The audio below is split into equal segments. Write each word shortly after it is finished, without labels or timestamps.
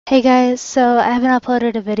Hey guys, so I haven't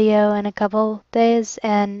uploaded a video in a couple days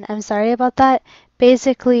and I'm sorry about that.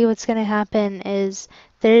 Basically, what's going to happen is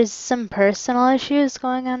there's some personal issues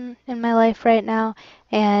going on in my life right now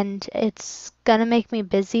and it's going to make me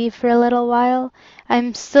busy for a little while.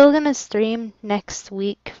 I'm still going to stream next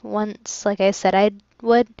week once, like I said I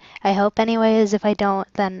would. I hope anyways. If I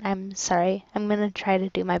don't, then I'm sorry. I'm going to try to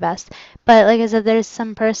do my best. But like I said, there's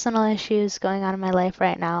some personal issues going on in my life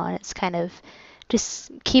right now and it's kind of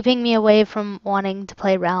just keeping me away from wanting to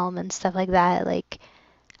play Realm and stuff like that. Like,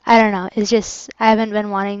 I don't know. It's just, I haven't been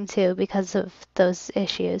wanting to because of those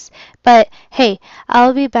issues. But hey,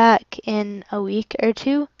 I'll be back in a week or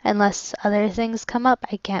two unless other things come up.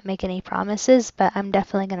 I can't make any promises, but I'm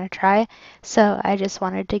definitely going to try. So I just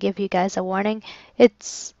wanted to give you guys a warning.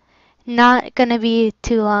 It's not going to be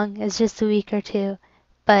too long. It's just a week or two.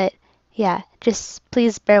 But yeah, just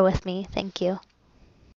please bear with me. Thank you.